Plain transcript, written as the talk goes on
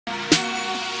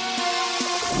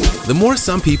The more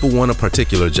some people want a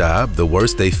particular job, the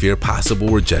worse they fear possible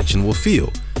rejection will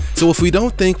feel. So if we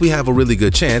don't think we have a really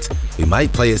good chance, we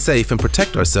might play it safe and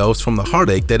protect ourselves from the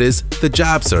heartache that is the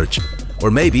job search.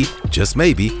 Or maybe, just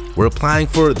maybe, we're applying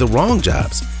for the wrong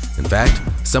jobs. In fact,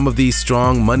 some of these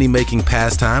strong money-making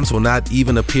pastimes will not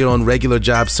even appear on regular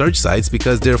job search sites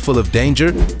because they're full of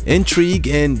danger, intrigue,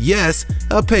 and yes,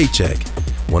 a paycheck.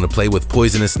 Want to play with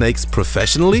poisonous snakes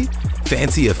professionally?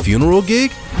 Fancy a funeral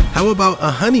gig? How about a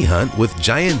honey hunt with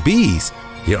giant bees?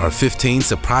 Here are 15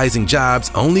 surprising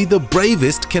jobs only the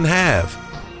bravest can have.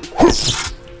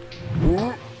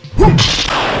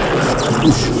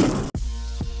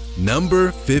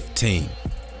 Number 15.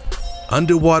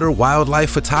 Underwater wildlife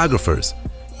photographers.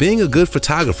 Being a good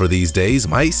photographer these days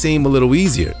might seem a little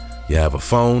easier. You have a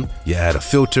phone, you add a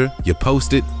filter, you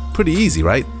post it. Pretty easy,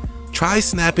 right? Try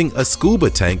snapping a scuba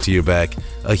tank to your back,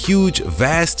 a huge,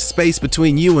 vast space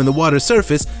between you and the water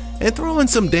surface, and throw in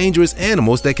some dangerous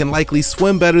animals that can likely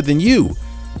swim better than you,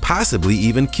 possibly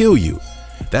even kill you.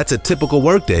 That's a typical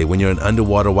workday when you're an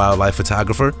underwater wildlife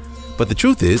photographer. But the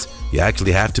truth is, you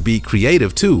actually have to be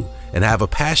creative too, and have a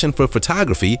passion for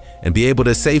photography and be able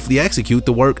to safely execute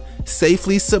the work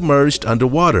safely submerged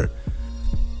underwater.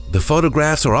 The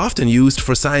photographs are often used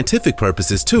for scientific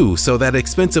purposes too, so that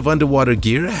expensive underwater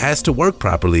gear has to work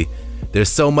properly. There's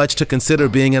so much to consider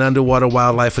being an underwater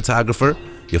wildlife photographer.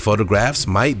 Your photographs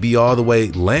might be all the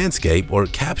way landscape or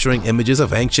capturing images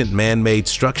of ancient man-made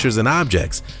structures and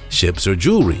objects, ships or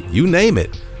jewelry, you name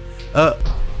it. A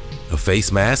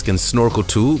face mask and snorkel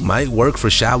too might work for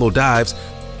shallow dives,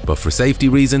 but for safety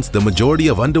reasons, the majority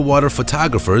of underwater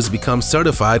photographers become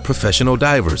certified professional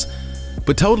divers.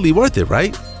 But totally worth it,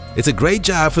 right? It's a great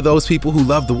job for those people who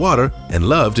love the water and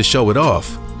love to show it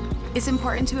off. It's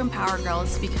important to empower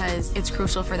girls because it's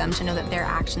crucial for them to know that their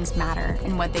actions matter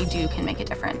and what they do can make a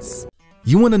difference.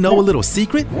 You want to know a little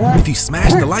secret? If you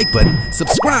smash the like button,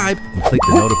 subscribe, and click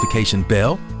the notification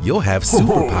bell, you'll have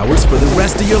superpowers for the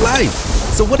rest of your life.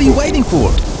 So what are you waiting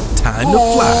for? Time to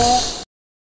fly.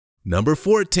 Number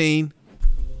 14.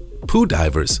 Poo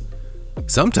divers.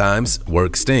 Sometimes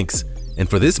work stinks, and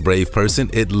for this brave person,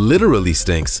 it literally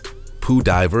stinks. Poo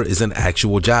diver is an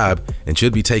actual job and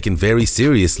should be taken very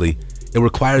seriously. It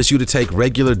requires you to take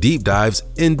regular deep dives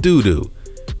in doo-doo.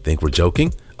 Think we're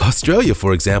joking? Australia,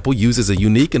 for example, uses a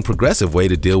unique and progressive way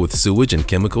to deal with sewage and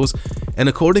chemicals, and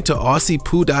according to Aussie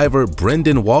poo diver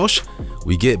Brendan Walsh,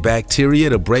 we get bacteria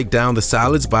to break down the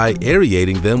solids by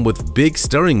aerating them with big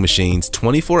stirring machines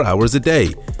 24 hours a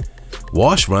day.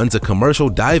 Walsh runs a commercial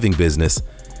diving business.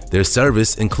 Their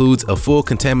service includes a full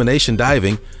contamination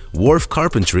diving, wharf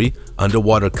carpentry,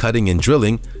 underwater cutting and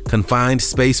drilling, confined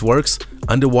space works,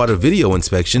 underwater video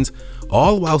inspections,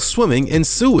 all while swimming in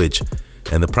sewage.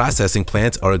 And the processing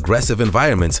plants are aggressive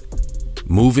environments.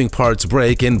 Moving parts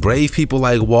break and brave people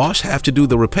like Walsh have to do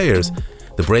the repairs.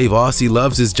 The brave Aussie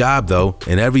loves his job though,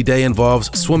 and every day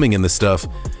involves swimming in the stuff.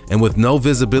 And with no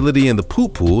visibility in the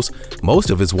poop pools, most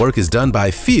of his work is done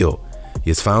by feel. He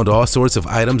has found all sorts of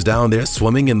items down there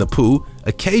swimming in the poo,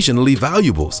 occasionally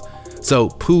valuables. So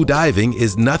poo diving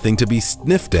is nothing to be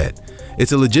sniffed at.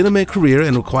 It's a legitimate career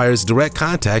and requires direct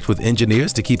contact with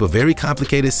engineers to keep a very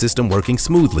complicated system working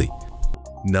smoothly.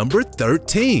 Number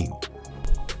 13.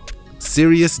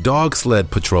 Serious dog sled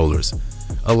patrollers.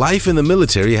 A life in the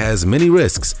military has many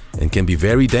risks and can be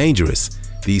very dangerous.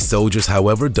 These soldiers,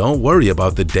 however, don't worry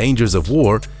about the dangers of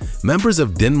war. Members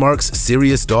of Denmark's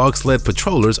serious dog sled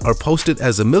patrollers are posted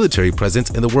as a military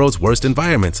presence in the world's worst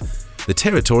environments. The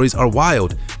territories are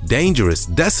wild, dangerous,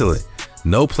 desolate,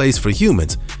 no place for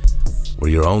humans, where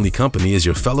your only company is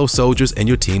your fellow soldiers and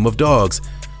your team of dogs.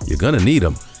 You're gonna need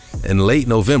them. In late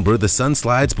November, the sun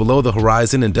slides below the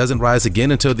horizon and doesn't rise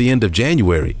again until the end of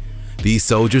January. These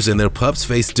soldiers and their pups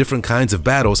face different kinds of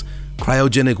battles: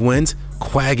 cryogenic winds,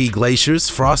 quaggy glaciers,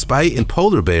 frostbite, and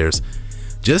polar bears.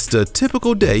 Just a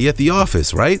typical day at the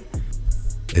office, right?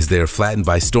 As they are flattened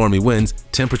by stormy winds,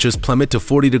 temperatures plummet to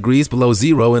 40 degrees below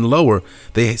zero and lower,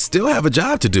 they still have a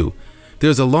job to do.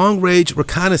 There's a long-range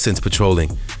reconnaissance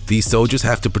patrolling. These soldiers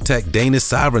have to protect Danish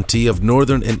sovereignty of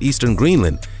northern and eastern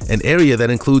Greenland, an area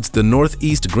that includes the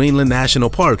Northeast Greenland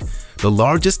National Park, the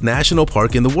largest national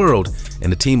park in the world,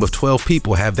 and a team of 12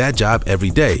 people have that job every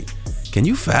day. Can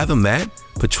you fathom that?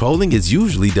 Patrolling is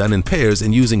usually done in pairs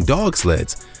and using dog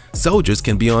sleds. Soldiers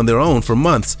can be on their own for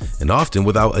months and often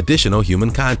without additional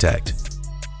human contact.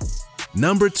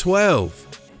 Number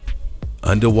 12.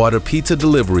 Underwater pizza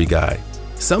delivery guy.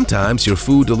 Sometimes your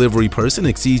food delivery person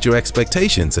exceeds your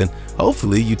expectations and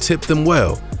hopefully you tip them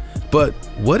well. But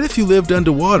what if you lived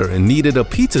underwater and needed a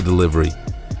pizza delivery?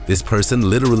 This person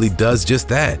literally does just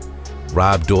that.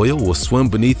 Rob Doyle will swim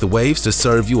beneath the waves to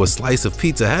serve you a slice of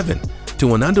pizza heaven,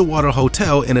 to an underwater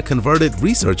hotel in a converted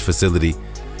research facility.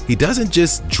 He doesn't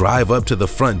just drive up to the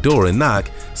front door and knock,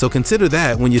 so consider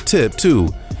that when you tip too.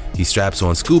 He straps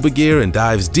on scuba gear and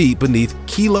dives deep beneath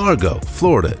Key Largo,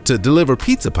 Florida, to deliver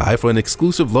pizza pie for an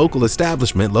exclusive local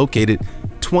establishment located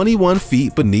 21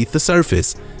 feet beneath the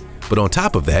surface. But on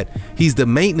top of that, he's the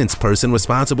maintenance person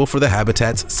responsible for the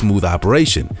habitat's smooth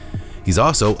operation. He's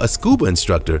also a scuba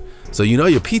instructor, so you know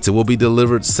your pizza will be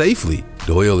delivered safely.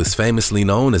 Doyle is famously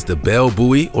known as the Bell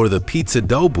Buoy or the Pizza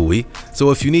Dough Buoy,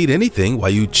 so if you need anything while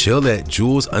you chill at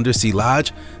Jules Undersea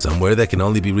Lodge, somewhere that can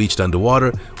only be reached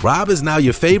underwater, Rob is now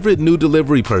your favorite new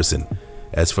delivery person.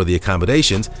 As for the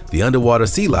accommodations, the Underwater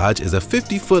Sea Lodge is a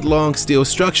 50-foot-long steel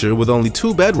structure with only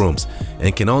 2 bedrooms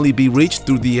and can only be reached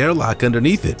through the airlock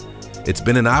underneath it. It's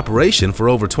been in operation for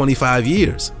over 25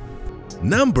 years.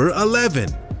 Number 11.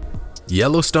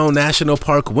 Yellowstone National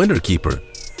Park Winter Keeper.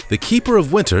 The Keeper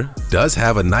of Winter does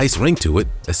have a nice ring to it,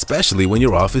 especially when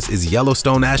your office is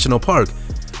Yellowstone National Park.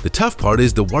 The tough part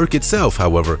is the work itself,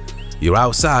 however. You're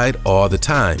outside all the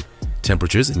time.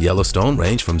 Temperatures in Yellowstone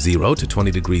range from 0 to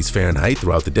 20 degrees Fahrenheit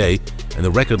throughout the day, and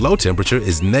the record low temperature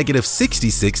is negative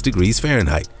 66 degrees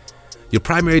Fahrenheit. Your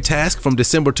primary task from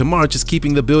December to March is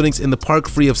keeping the buildings in the park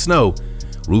free of snow.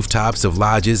 Rooftops of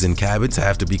lodges and cabins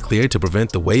have to be cleared to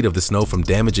prevent the weight of the snow from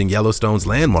damaging Yellowstone's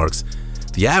landmarks.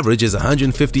 The average is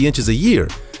 150 inches a year.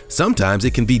 Sometimes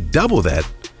it can be double that.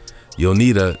 You'll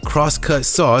need a cross-cut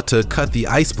saw to cut the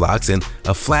ice blocks and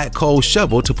a flat coal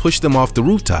shovel to push them off the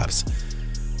rooftops.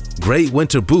 Great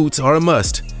winter boots are a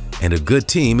must, and a good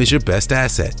team is your best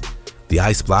asset. The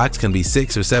ice blocks can be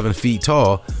 6 or 7 feet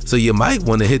tall, so you might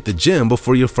want to hit the gym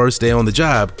before your first day on the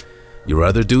job. Your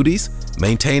other duties?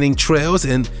 Maintaining trails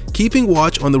and keeping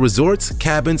watch on the resorts,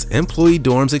 cabins, employee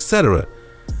dorms, etc.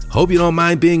 Hope you don't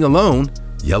mind being alone.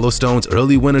 Yellowstone's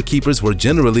early winter keepers were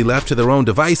generally left to their own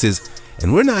devices,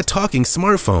 and we're not talking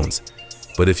smartphones.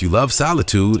 But if you love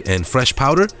solitude and fresh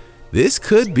powder, this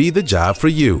could be the job for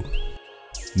you.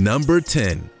 Number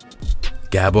 10.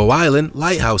 Gabo Island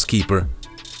Lighthouse Keeper.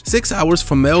 6 hours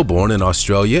from Melbourne in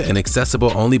Australia and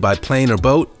accessible only by plane or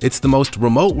boat, it's the most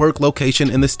remote work location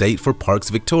in the state for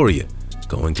Parks Victoria.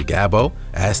 Going to Gabo?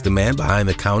 Ask the man behind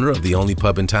the counter of the only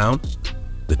pub in town.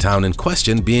 The town in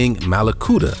question being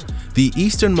Malakuta, the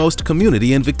easternmost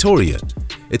community in Victoria.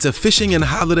 It's a fishing and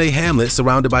holiday hamlet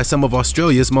surrounded by some of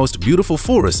Australia's most beautiful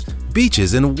forests,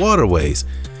 beaches, and waterways.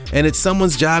 And it's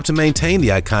someone's job to maintain the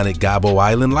iconic Gabo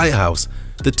Island Lighthouse,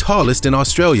 the tallest in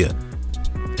Australia,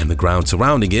 and the ground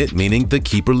surrounding it, meaning the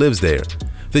keeper lives there.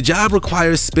 The job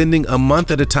requires spending a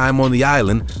month at a time on the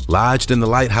island, lodged in the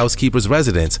lighthouse keeper's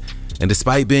residence, and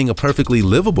despite being a perfectly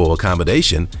livable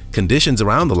accommodation, conditions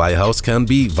around the lighthouse can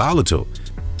be volatile.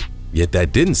 Yet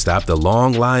that didn't stop the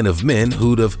long line of men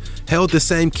who'd have held the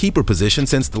same keeper position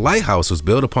since the lighthouse was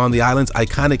built upon the island's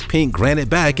iconic pink granite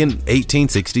back in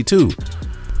 1862.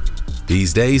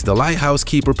 These days, the lighthouse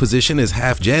keeper position is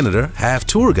half janitor, half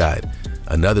tour guide.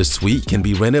 Another suite can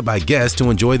be rented by guests to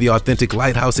enjoy the authentic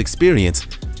lighthouse experience.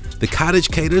 The cottage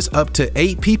caters up to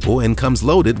 8 people and comes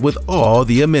loaded with all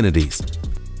the amenities.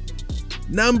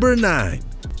 Number 9.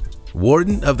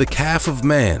 Warden of the Calf of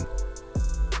Man.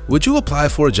 Would you apply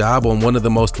for a job on one of the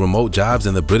most remote jobs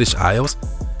in the British Isles?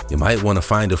 You might want to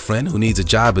find a friend who needs a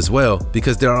job as well,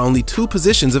 because there are only 2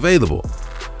 positions available.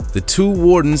 The 2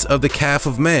 wardens of the Calf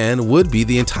of Man would be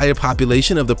the entire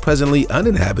population of the presently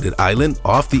uninhabited island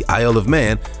off the Isle of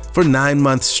Man for 9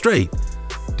 months straight.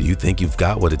 Do you think you've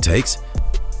got what it takes?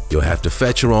 You'll have to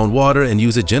fetch your own water and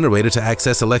use a generator to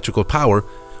access electrical power.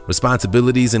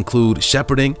 Responsibilities include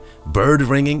shepherding, bird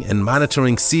ringing, and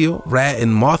monitoring seal, rat,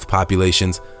 and moth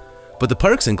populations. But the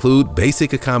perks include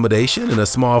basic accommodation and a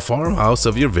small farmhouse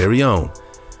of your very own.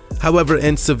 However,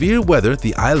 in severe weather,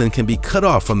 the island can be cut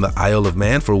off from the Isle of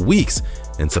Man for weeks,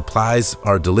 and supplies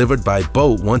are delivered by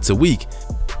boat once a week.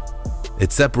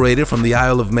 It's separated from the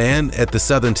Isle of Man at the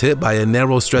southern tip by a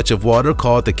narrow stretch of water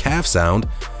called the Calf Sound.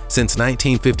 Since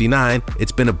 1959,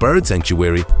 it's been a bird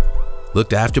sanctuary,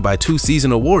 looked after by 2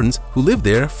 seasonal wardens who live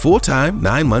there full-time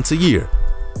 9 months a year.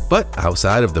 But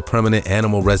outside of the permanent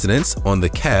animal residence on the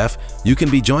Calf, you can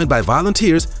be joined by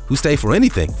volunteers who stay for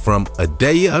anything from a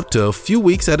day up to a few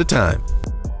weeks at a time.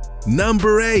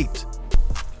 Number 8.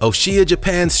 Oshiya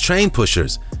Japan's train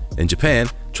pushers. In Japan,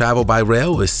 travel by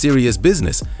rail is serious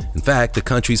business. In fact, the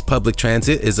country's public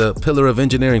transit is a pillar of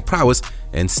engineering prowess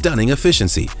and stunning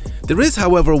efficiency. There is,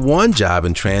 however, one job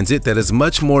in transit that has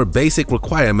much more basic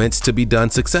requirements to be done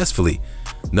successfully.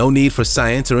 No need for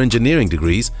science or engineering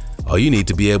degrees. All you need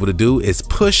to be able to do is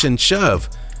push and shove.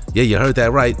 Yeah, you heard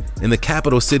that right. In the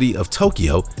capital city of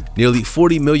Tokyo, nearly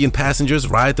 40 million passengers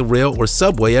ride the rail or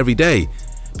subway every day.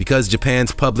 Because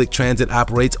Japan's public transit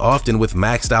operates often with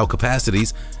maxed out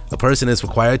capacities, a person is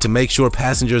required to make sure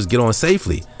passengers get on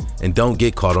safely and don't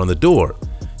get caught on the door.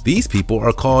 These people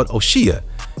are called oshiya,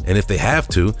 and if they have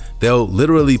to, they'll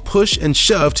literally push and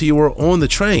shove till you are on the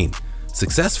train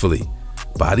successfully.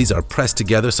 Bodies are pressed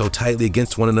together so tightly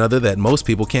against one another that most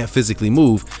people can't physically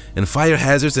move, and fire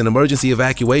hazards and emergency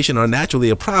evacuation are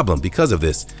naturally a problem because of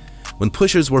this. When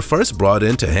pushers were first brought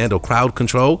in to handle crowd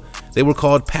control, they were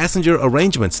called passenger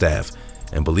arrangement staff.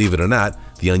 And believe it or not,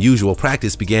 the unusual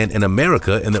practice began in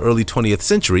America in the early 20th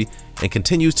century and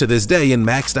continues to this day in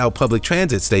maxed out public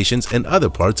transit stations in other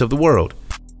parts of the world.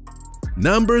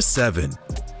 Number 7.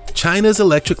 China's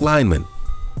electric lineman.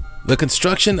 The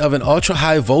construction of an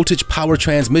ultra-high voltage power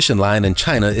transmission line in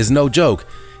China is no joke.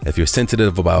 If you're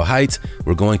sensitive about heights,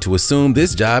 we're going to assume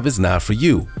this job is not for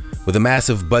you. With a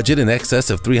massive budget in excess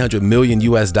of $300 million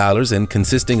and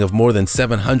consisting of more than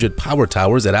 700 power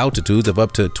towers at altitudes of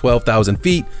up to 12,000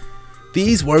 feet,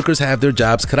 these workers have their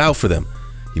jobs cut out for them.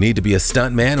 You need to be a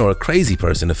stuntman or a crazy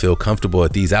person to feel comfortable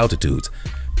at these altitudes.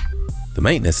 The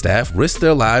maintenance staff risk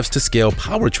their lives to scale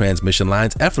power transmission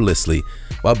lines effortlessly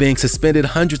while being suspended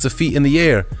hundreds of feet in the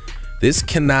air. This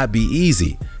cannot be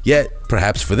easy, yet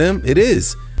perhaps for them it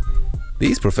is.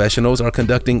 These professionals are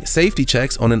conducting safety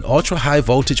checks on an ultra-high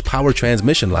voltage power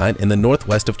transmission line in the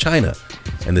northwest of China,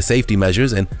 and the safety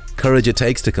measures and courage it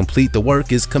takes to complete the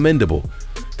work is commendable.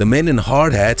 The men in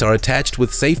hard hats are attached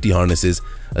with safety harnesses,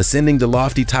 ascending the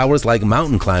lofty towers like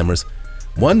mountain climbers.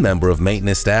 One member of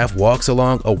maintenance staff walks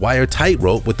along a wire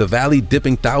tightrope with the valley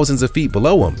dipping thousands of feet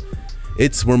below him.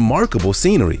 It's remarkable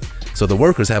scenery, so the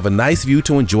workers have a nice view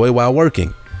to enjoy while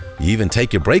working. You even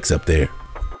take your breaks up there.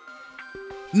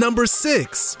 Number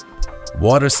 6.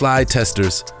 Water slide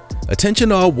testers.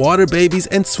 Attention all water babies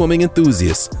and swimming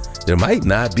enthusiasts. There might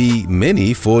not be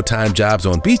many full-time jobs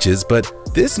on beaches, but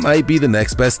this might be the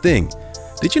next best thing.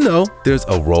 Did you know there's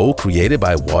a role created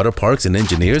by water parks and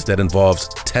engineers that involves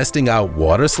testing out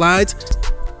water slides?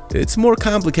 It's more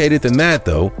complicated than that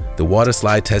though. The water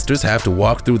slide testers have to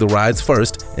walk through the rides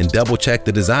first and double check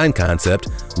the design concept,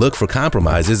 look for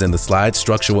compromises in the slide's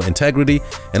structural integrity,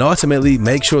 and ultimately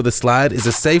make sure the slide is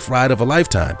a safe ride of a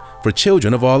lifetime for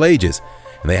children of all ages.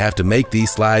 And they have to make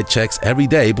these slide checks every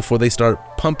day before they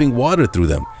start pumping water through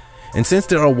them. And since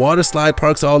there are water slide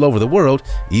parks all over the world,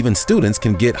 even students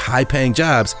can get high-paying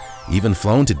jobs, even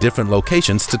flown to different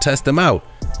locations to test them out.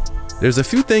 There's a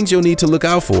few things you'll need to look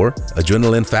out for: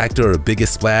 adrenaline factor or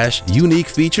biggest splash, unique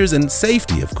features, and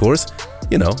safety, of course.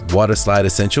 You know, water slide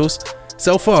essentials.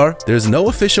 So far, there's no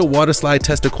official water slide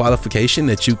tester qualification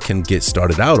that you can get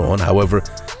started out on. However,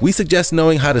 we suggest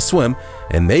knowing how to swim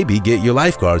and maybe get your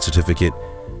lifeguard certificate.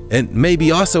 And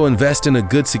maybe also invest in a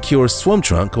good secure swim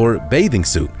trunk or bathing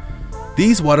suit.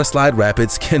 These water slide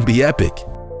rapids can be epic.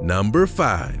 Number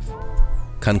 5.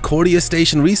 Concordia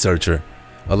Station researcher.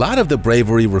 A lot of the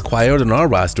bravery required on our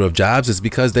roster of jobs is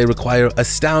because they require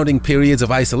astounding periods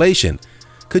of isolation.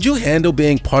 Could you handle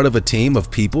being part of a team of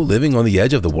people living on the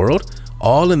edge of the world,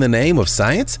 all in the name of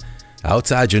science?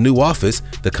 Outside your new office,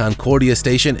 the Concordia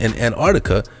Station in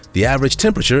Antarctica, the average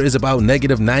temperature is about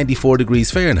 -94 degrees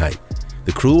Fahrenheit.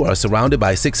 The crew are surrounded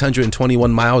by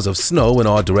 621 miles of snow in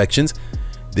all directions.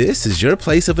 This is your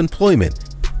place of employment,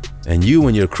 and you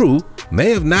and your crew may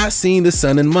have not seen the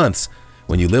sun in months.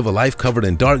 When you live a life covered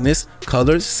in darkness,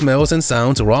 colors, smells, and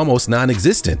sounds are almost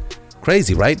non-existent.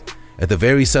 Crazy, right? At the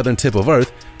very southern tip of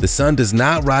Earth, the sun does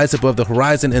not rise above the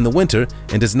horizon in the winter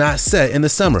and does not set in the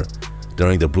summer.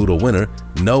 During the brutal winter,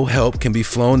 no help can be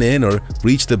flown in or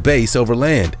reach the base over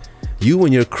land. You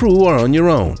and your crew are on your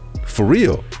own. For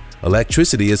real.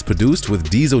 Electricity is produced with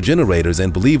diesel generators,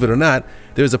 and believe it or not,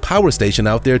 there's a power station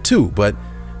out there too, but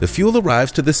the fuel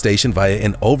arrives to the station via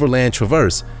an overland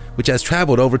traverse, which has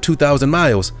traveled over 2,000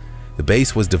 miles. The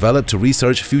base was developed to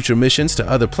research future missions to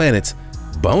other planets.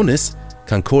 Bonus,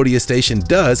 Concordia Station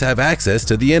does have access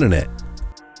to the internet.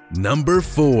 Number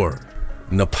 4.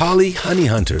 Nepali honey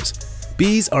hunters.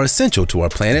 Bees are essential to our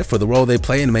planet for the role they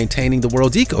play in maintaining the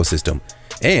world's ecosystem,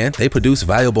 and they produce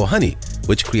valuable honey,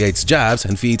 which creates jobs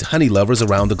and feeds honey lovers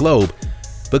around the globe.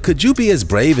 But could you be as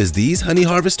brave as these honey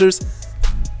harvesters?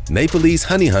 Nepalese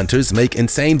honey hunters make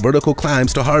insane vertical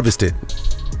climbs to harvest it.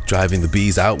 Driving the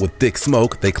bees out with thick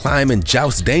smoke, they climb and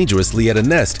joust dangerously at a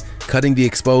nest, cutting the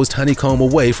exposed honeycomb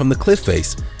away from the cliff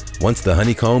face. Once the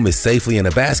honeycomb is safely in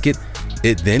a basket,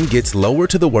 it then gets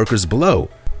lowered to the workers below.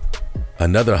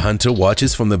 Another hunter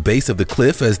watches from the base of the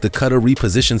cliff as the cutter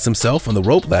repositions himself on the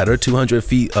rope ladder 200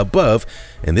 feet above,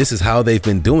 and this is how they've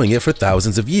been doing it for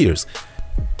thousands of years.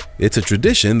 It's a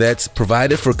tradition that's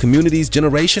provided for communities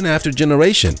generation after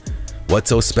generation. What's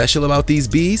so special about these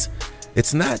bees?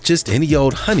 It's not just any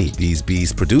old honey these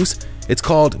bees produce. It's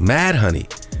called mad honey.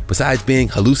 Besides being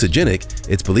hallucinogenic,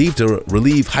 it's believed to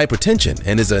relieve hypertension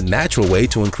and is a natural way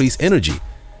to increase energy.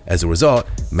 As a result,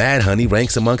 mad honey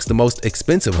ranks amongst the most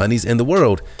expensive honeys in the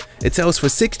world. It sells for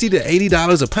 $60 to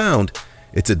 $80 a pound.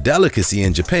 It's a delicacy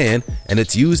in Japan, and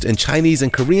it's used in Chinese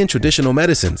and Korean traditional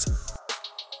medicines.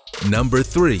 Number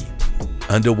 3.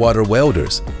 Underwater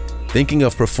welders. Thinking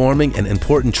of performing an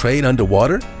important trade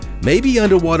underwater? Maybe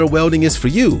underwater welding is for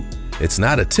you. It's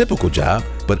not a typical job,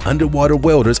 but underwater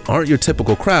welders aren't your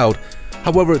typical crowd.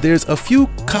 However, there's a few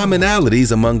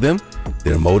commonalities among them.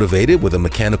 They're motivated with a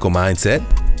mechanical mindset.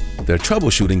 Their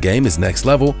troubleshooting game is next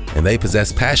level, and they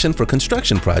possess passion for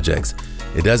construction projects.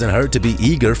 It doesn't hurt to be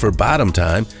eager for bottom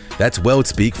time. That's weld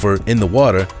speak for in the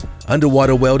water.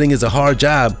 Underwater welding is a hard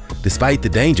job. Despite the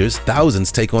dangers,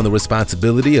 thousands take on the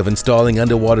responsibility of installing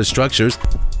underwater structures,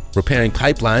 repairing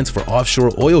pipelines for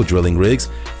offshore oil drilling rigs,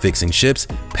 fixing ships,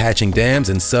 patching dams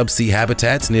and subsea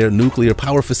habitats near nuclear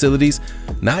power facilities.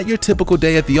 Not your typical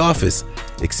day at the office.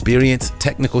 Experience,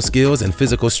 technical skills, and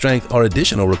physical strength are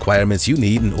additional requirements you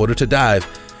need in order to dive.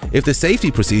 If the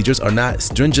safety procedures are not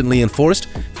stringently enforced,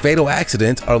 fatal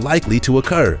accidents are likely to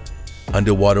occur.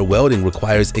 Underwater welding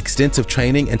requires extensive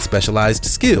training and specialized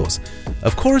skills.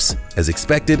 Of course, as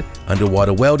expected,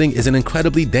 underwater welding is an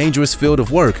incredibly dangerous field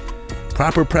of work.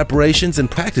 Proper preparations and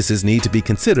practices need to be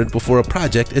considered before a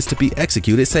project is to be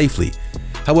executed safely.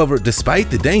 However, despite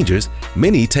the dangers,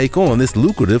 many take on this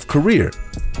lucrative career.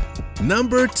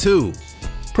 Number 2.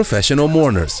 Professional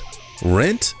mourners.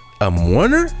 Rent a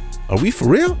mourner? Are we for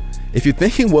real? If you're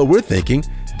thinking what we're thinking,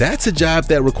 that's a job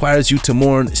that requires you to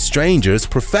mourn strangers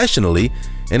professionally,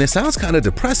 and it sounds kind of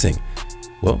depressing.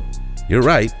 Well, you're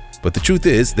right. But the truth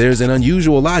is, there's an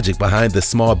unusual logic behind the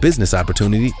small business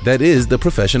opportunity that is the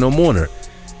professional mourner.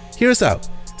 Hear us out.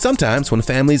 Sometimes when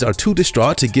families are too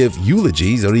distraught to give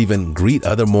eulogies or even greet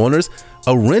other mourners,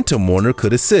 a rent-a-mourner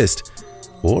could assist.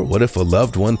 Or what if a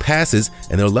loved one passes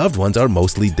and their loved ones are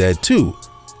mostly dead too?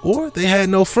 Or they had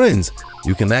no friends?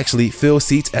 You can actually fill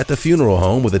seats at the funeral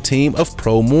home with a team of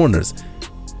pro mourners.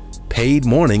 Paid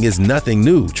mourning is nothing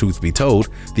new, truth be told.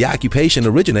 The occupation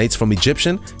originates from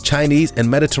Egyptian, Chinese, and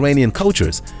Mediterranean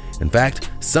cultures. In fact,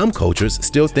 some cultures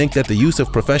still think that the use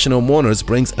of professional mourners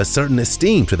brings a certain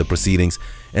esteem to the proceedings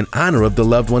in honor of the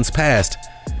loved one's past.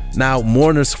 Now,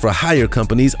 mourners for hire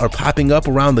companies are popping up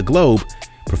around the globe.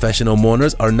 Professional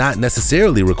mourners are not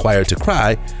necessarily required to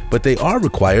cry, but they are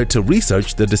required to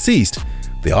research the deceased.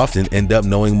 They often end up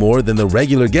knowing more than the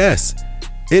regular guests.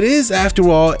 It is, after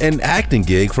all, an acting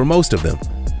gig for most of them.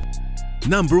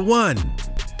 Number 1.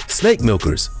 Snake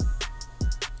milkers.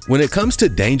 When it comes to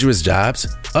dangerous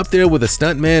jobs, up there with a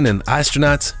stuntman and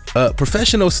astronauts, a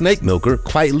professional snake milker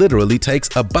quite literally takes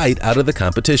a bite out of the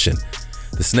competition.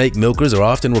 The snake milkers are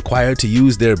often required to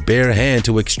use their bare hand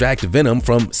to extract venom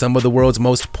from some of the world's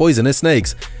most poisonous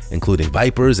snakes, including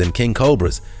vipers and king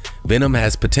cobras. Venom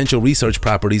has potential research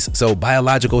properties, so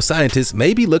biological scientists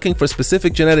may be looking for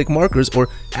specific genetic markers or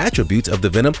attributes of the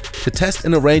venom to test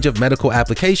in a range of medical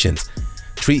applications.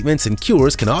 Treatments and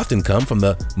cures can often come from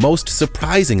the most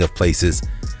surprising of places.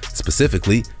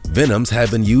 Specifically, venoms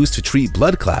have been used to treat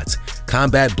blood clots,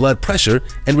 combat blood pressure,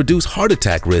 and reduce heart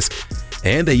attack risk.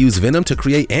 And they use venom to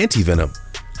create antivenom.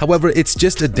 However, it's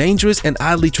just a dangerous and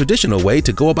oddly traditional way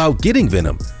to go about getting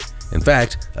venom. In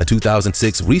fact, a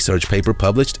 2006 research paper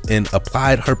published in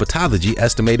Applied Herpetology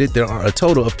estimated there are a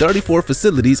total of 34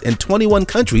 facilities in 21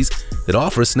 countries that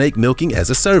offer snake milking as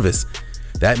a service.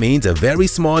 That means a very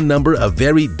small number of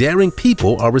very daring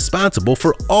people are responsible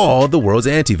for all the world's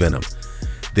antivenom.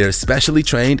 They're specially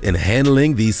trained in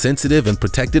handling these sensitive and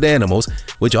protected animals,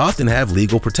 which often have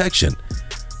legal protection.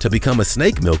 To become a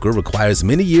snake milker requires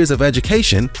many years of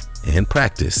education and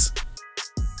practice.